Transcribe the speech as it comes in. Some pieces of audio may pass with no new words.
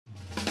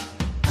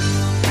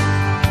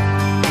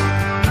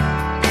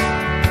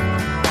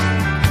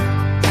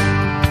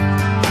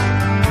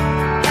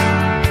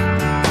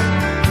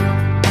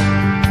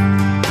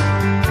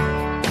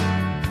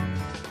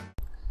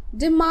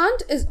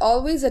Demand is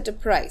always at a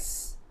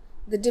price.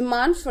 The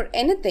demand for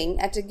anything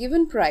at a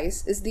given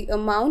price is the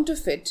amount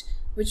of it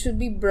which will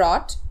be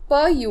brought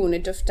per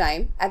unit of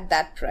time at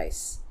that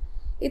price.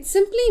 It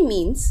simply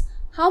means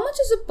how much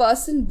is a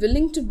person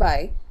willing to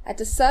buy at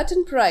a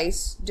certain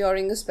price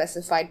during a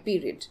specified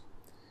period.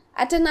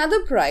 At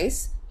another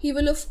price, he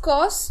will of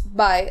course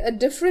buy a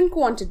different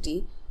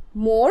quantity,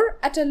 more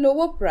at a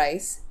lower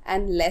price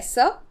and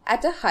lesser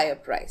at a higher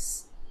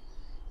price.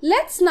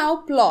 Let's now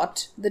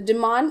plot the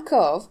demand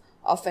curve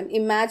of an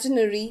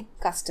imaginary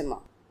customer.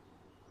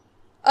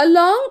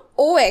 Along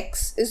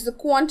OX is the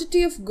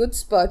quantity of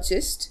goods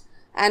purchased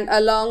and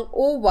along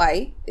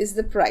OY is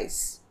the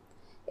price.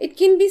 It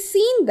can be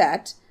seen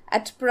that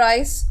at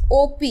price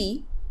OP,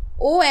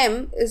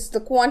 OM is the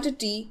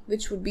quantity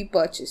which would be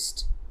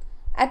purchased.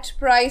 At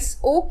price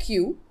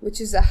OQ,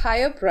 which is a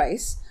higher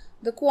price,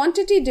 the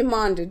quantity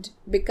demanded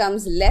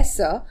becomes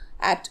lesser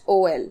at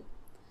OL.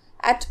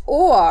 At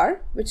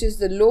OR, which is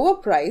the lower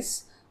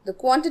price, the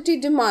quantity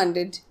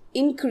demanded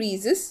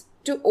increases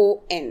to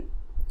ON.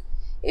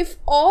 If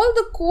all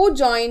the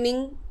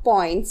co-joining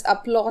points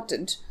are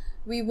plotted,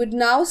 we would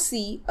now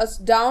see a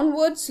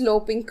downward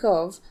sloping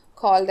curve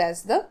called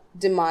as the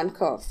demand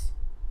curve.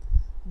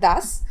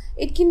 Thus,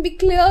 it can be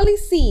clearly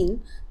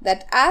seen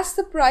that as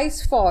the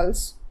price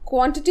falls,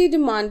 quantity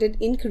demanded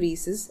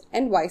increases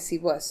and vice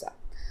versa.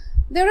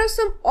 There are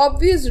some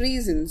obvious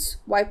reasons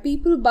why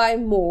people buy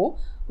more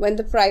when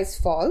the price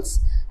falls,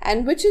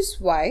 and which is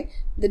why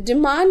the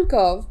demand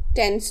curve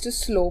tends to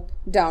slope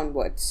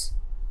downwards.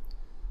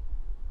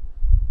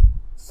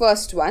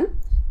 First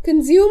one,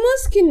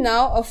 consumers can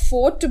now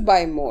afford to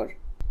buy more.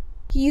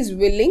 He is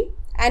willing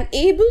and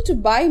able to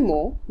buy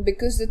more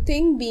because the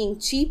thing being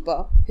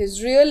cheaper,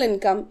 his real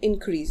income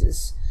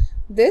increases.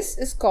 This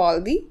is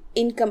called the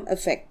income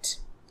effect.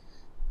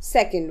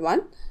 Second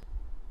one,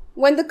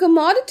 when the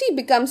commodity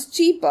becomes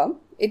cheaper,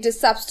 it is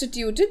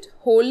substituted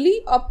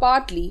wholly or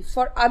partly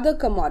for other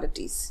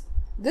commodities.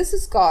 This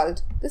is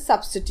called the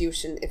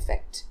substitution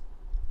effect.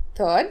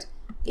 Third,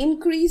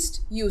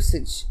 increased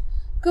usage.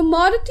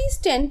 Commodities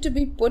tend to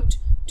be put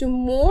to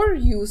more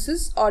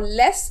uses or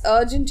less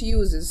urgent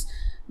uses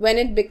when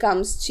it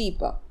becomes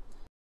cheaper.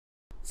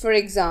 For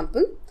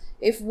example,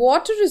 if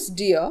water is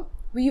dear,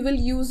 we will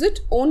use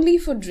it only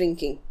for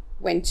drinking.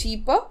 When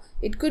cheaper,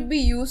 it could be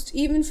used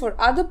even for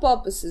other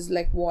purposes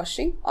like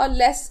washing or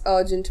less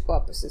urgent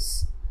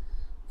purposes.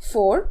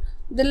 4.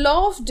 The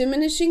law of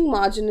diminishing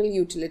marginal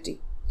utility.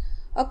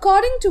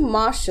 According to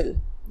Marshall,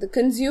 the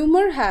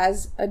consumer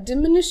has a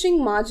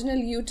diminishing marginal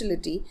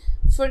utility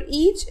for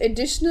each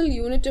additional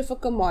unit of a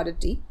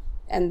commodity,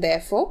 and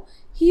therefore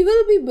he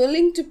will be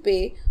willing to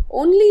pay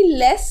only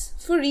less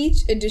for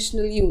each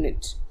additional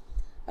unit.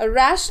 A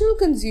rational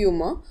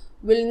consumer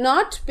will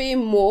not pay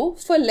more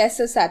for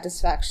lesser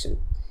satisfaction.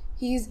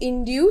 He is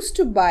induced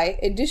to buy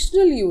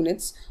additional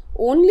units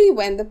only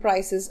when the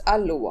prices are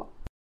lower.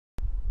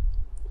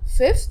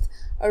 Fifth,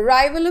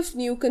 arrival of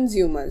new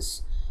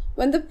consumers.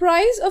 When the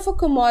price of a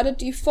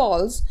commodity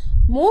falls,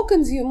 more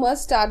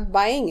consumers start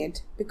buying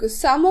it because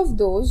some of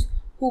those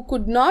who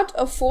could not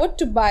afford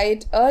to buy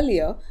it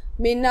earlier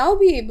may now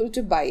be able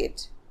to buy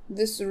it.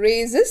 This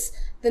raises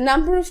the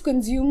number of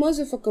consumers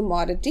of a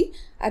commodity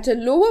at a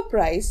lower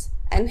price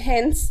and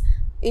hence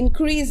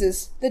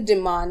increases the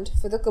demand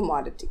for the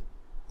commodity.